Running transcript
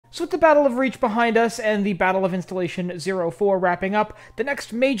So with the Battle of Reach behind us and the Battle of Installation 04 wrapping up, the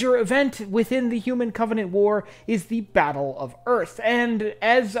next major event within the Human Covenant War is the Battle of Earth, and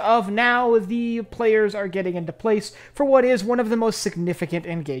as of now, the players are getting into place for what is one of the most significant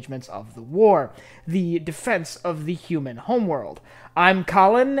engagements of the war, the defense of the human homeworld. I'm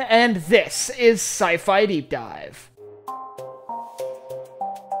Colin, and this is Sci-Fi Deep Dive.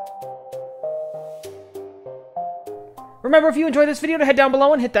 Remember, if you enjoyed this video, to head down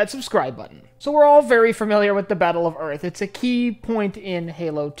below and hit that subscribe button. So we're all very familiar with the Battle of Earth. It's a key point in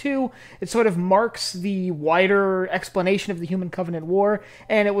Halo 2. It sort of marks the wider explanation of the Human Covenant War,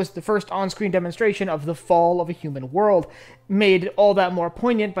 and it was the first on-screen demonstration of the fall of a human world, made all that more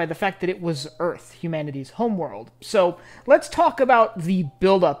poignant by the fact that it was Earth, humanity's homeworld. So let's talk about the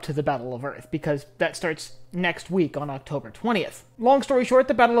build-up to the Battle of Earth, because that starts next week on October 20th. Long story short,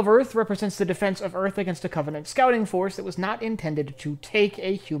 the Battle of Earth represents the defense of Earth against a Covenant scouting force that was not intended to take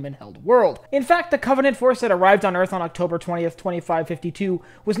a human-held world. In fact, the Covenant force that arrived on Earth on October 20th, 2552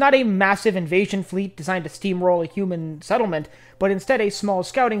 was not a massive invasion fleet designed to steamroll a human settlement, but instead a small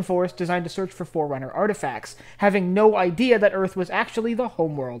scouting force designed to search for Forerunner artifacts, having no idea that Earth was actually the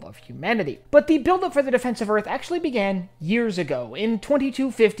homeworld of humanity. But the build-up for the defense of Earth actually began years ago, in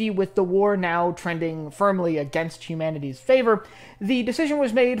 2250, with the war now trending firmly against humanity's favor. The decision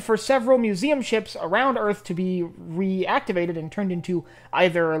was made for several museum ships around Earth to be reactivated and turned into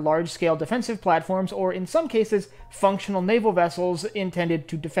either large-scale defensive platforms or, in some cases, functional naval vessels intended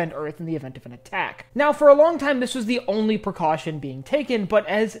to defend Earth in the event of an attack. Now, for a long time, this was the only precaution being taken, but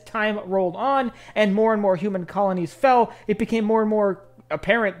as time rolled on and more human colonies fell, it became more and more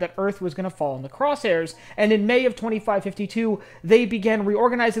apparent that Earth was going to fall in the crosshairs, and in May of 2552, they began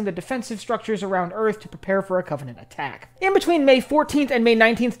reorganizing the defensive structures around Earth to prepare for a Covenant attack. In between May 14th and May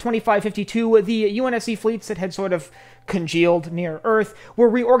 19th, 2552, the UNSC fleets that had sort of congealed near Earth were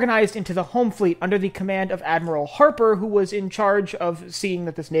reorganized into the Home Fleet under the command of Admiral Harper, who was in charge of seeing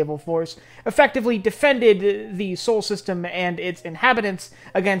that this naval force effectively defended the Sol system and its inhabitants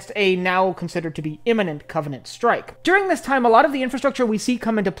against a now considered to be imminent Covenant strike. During this time, a lot of the infrastructure we see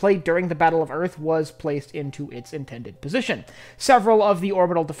come into play during the Battle of Earth was placed into its intended position. Several of the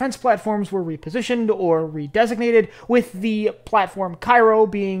orbital defense platforms were repositioned or redesignated, with the platform Cairo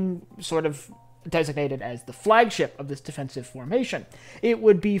being sort of designated as the flagship of this defensive formation. It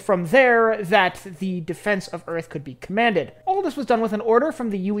would be from there that the defense of Earth could be commanded. All this was done with an order from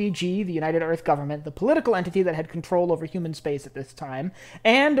the UEG, the United Earth Government, the political entity that had control over human space at this time,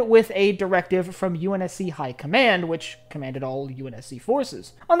 and with a directive from UNSC High Command, which commanded all UNSC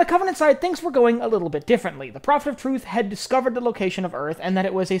forces. On the Covenant side, things were going a little bit differently. The Prophet of Truth had discovered the location of Earth and that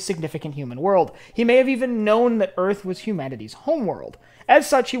it was a significant human world. He may have even known that Earth was humanity's homeworld. As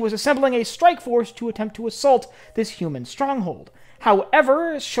such, he was assembling a strike force to attempt to assault this human stronghold.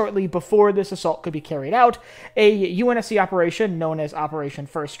 However, shortly before this assault could be carried out, a UNSC operation known as Operation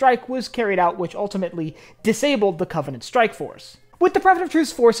First Strike was carried out, which ultimately disabled the Covenant strike force. With the Prophet of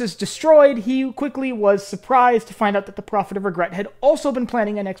Truth's forces destroyed, he quickly was surprised to find out that the Prophet of Regret had also been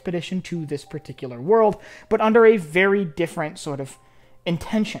planning an expedition to this particular world, but under a very different sort of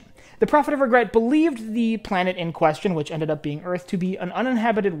intention. The Prophet of Regret believed the planet in question, which ended up being Earth, to be an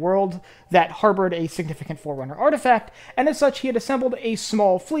uninhabited world that harbored a significant Forerunner artifact, and as such he had assembled a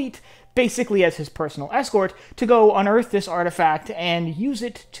small fleet, basically as his personal escort, to go unearth this artifact and use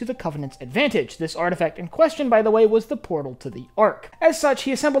it to the Covenant's advantage. This artifact in question, by the way, was the portal to the Ark. As such,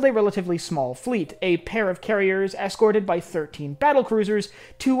 he assembled a relatively small fleet, a pair of carriers escorted by 13 battlecruisers,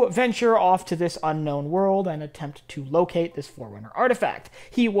 to venture off to this unknown world and attempt to locate this Forerunner artifact.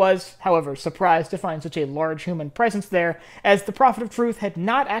 He was, however, surprised to find such a large human presence there, as the Prophet of Truth had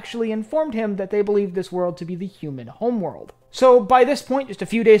not actually informed him that they believed this world to be the human homeworld. So by this point, just a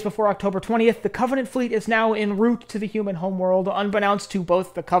few days before October 20th, the Covenant fleet is now en route to the human homeworld, unbeknownst to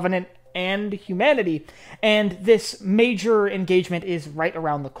both the Covenant and humanity, and this major engagement is right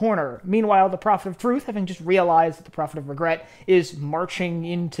around the corner. Meanwhile, the Prophet of Truth, having just realized that the Prophet of Regret is marching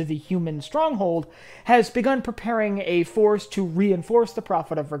into the human stronghold, has begun preparing a force to reinforce the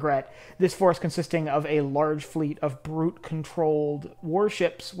Prophet of Regret, this force consisting of a large fleet of brute-controlled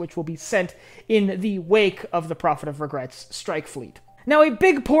warships, which will be sent in the wake of the Prophet of Regret's strike fleet. Now, a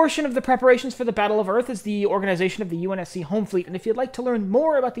big portion of the preparations for the Battle of Earth is the organization of the UNSC Home Fleet, and if you'd like to learn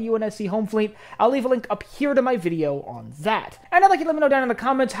more about the UNSC Home Fleet, I'll leave a link up here to my video on that. And I'd like you to let me know down in the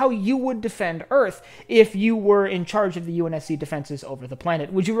comments how you would defend Earth if you were in charge of the UNSC defenses over the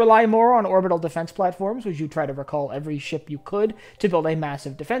planet. Would you rely more on orbital defense platforms? Would you try to recall every ship you could to build a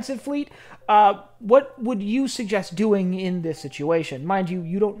massive defensive fleet? what would you suggest doing in this situation? Mind you,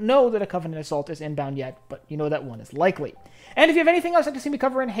 you don't know that a Covenant assault is inbound yet, but you know that one is likely. And if you have anything else you'd like to see me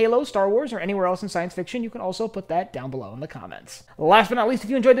cover in Halo, Star Wars, or anywhere else in science fiction, you can also put that down below in the comments. Last but not least, if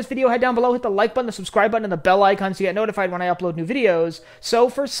you enjoyed this video, head down below, hit the like button, the subscribe button, and the bell icon so you get notified when I upload new videos. So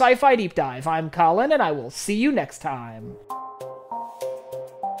for Sci-Fi Deep Dive, I'm Colin, and I will see you next time.